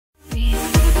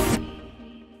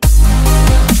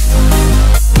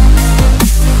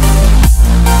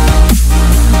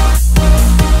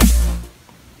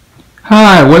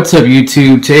Hi, what's up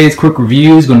YouTube? Today's quick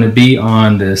review is going to be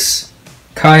on this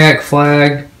kayak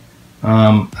flag.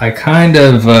 I kind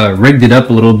of rigged it up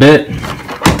a little bit.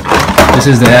 This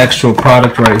is the actual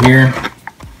product right here.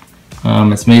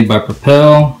 It's made by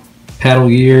Propel, paddle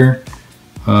gear.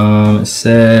 It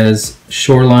says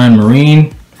Shoreline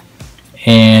Marine,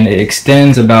 and it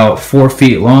extends about 4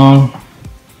 feet long.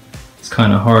 It's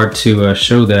kind of hard to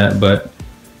show that, but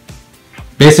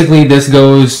basically, this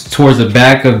goes towards the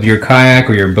back of your kayak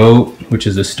or your boat, which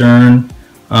is the stern.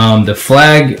 The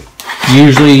flag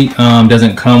usually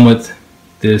doesn't come with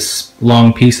this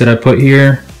long piece that I put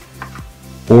here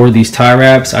or these tie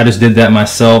wraps. I just did that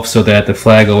myself so that the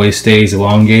flag always stays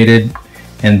elongated.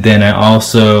 And then I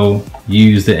also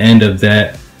use the end of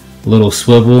that little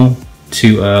swivel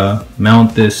to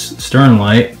mount this stern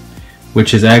light,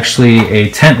 which is actually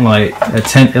a tent light, a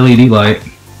tent LED light.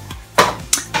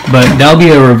 But that'll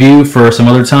be a review for some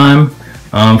other time.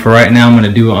 For right now, I'm going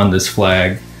to do it on this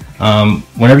flag.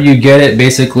 Whenever you get it,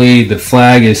 basically the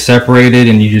flag is separated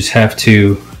and you just have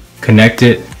to connect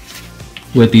it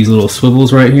with these little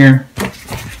swivels right here.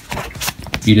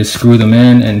 You just screw them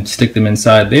in and stick them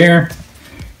inside there.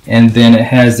 And then it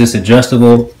has this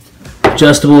adjustable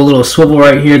little swivel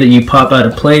right here that you pop out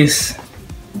of place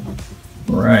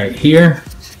right here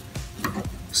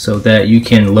so that you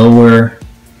can lower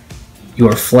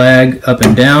your flag up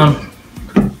and down.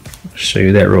 I'll show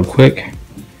you that real quick.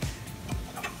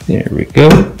 There we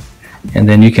go. And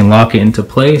then you can lock it into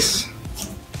place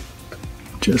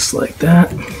just like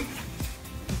that.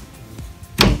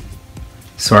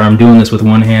 Sorry, I'm doing this with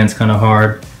one hand, it's kind of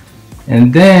hard.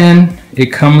 And then it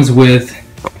comes with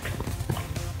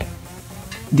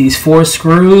these 4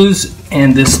 screws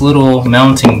and this little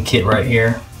mounting kit right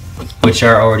here, which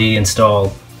are already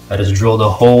installed. I just drilled a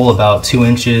hole about 2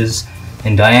 inches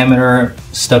in diameter,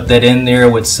 stuck that in there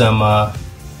with some I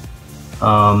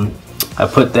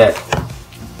put that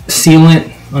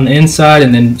sealant on the inside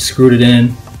and then screwed it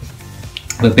in.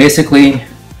 But basically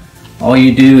all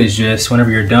you do is just,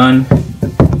 whenever you're done,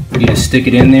 you just stick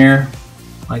it in there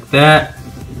like that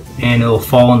and it'll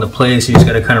fall into place. You just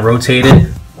got to kind of rotate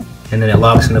it and then it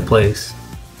locks into place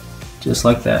just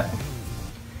like that.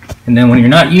 And then when you're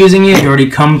not using it, it already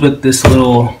comes with this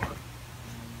little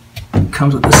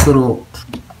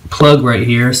plug right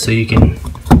here, so you can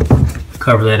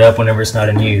cover that up whenever it's not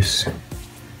in use.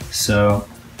 So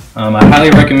I highly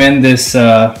recommend this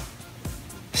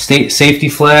state safety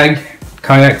flag,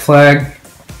 kayak flag,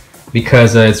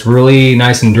 because it's really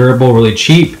nice and durable, really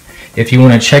cheap. If you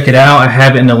want to check it out, I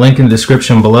have it in the link in the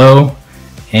description below.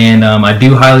 And I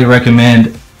do highly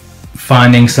recommend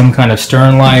finding some kind of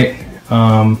stern light.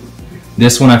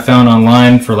 This one I found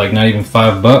online for like not even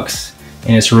 $5.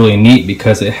 And it's really neat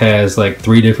because it has like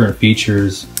 3 different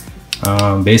features.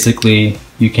 Basically,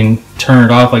 you can turn it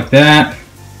off like that.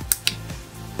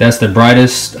 That's the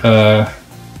brightest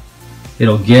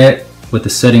it'll get with the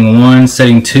setting 1.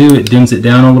 Setting 2, it dims it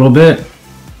down a little bit.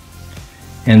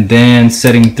 And then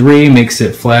setting 3 makes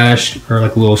it flash, or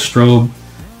like a little strobe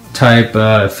type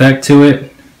effect to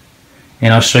it.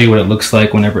 And I'll show you what it looks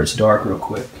like whenever it's dark real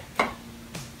quick.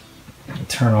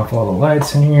 Turn off all the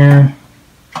lights in here.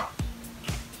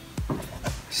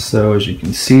 So as you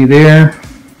can see there,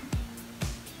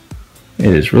 it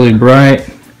is really bright.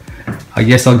 I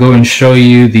guess I'll go and show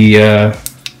you the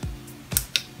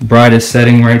brightest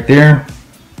setting right there.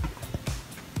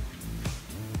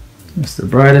 That's the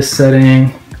brightest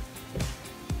setting,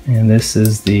 and this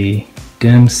is the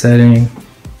dim setting.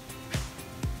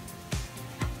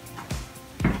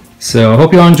 So I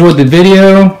hope you all enjoyed the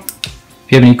video. If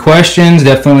you have any questions,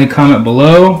 definitely comment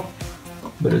below.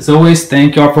 But as always,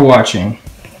 thank y'all for watching.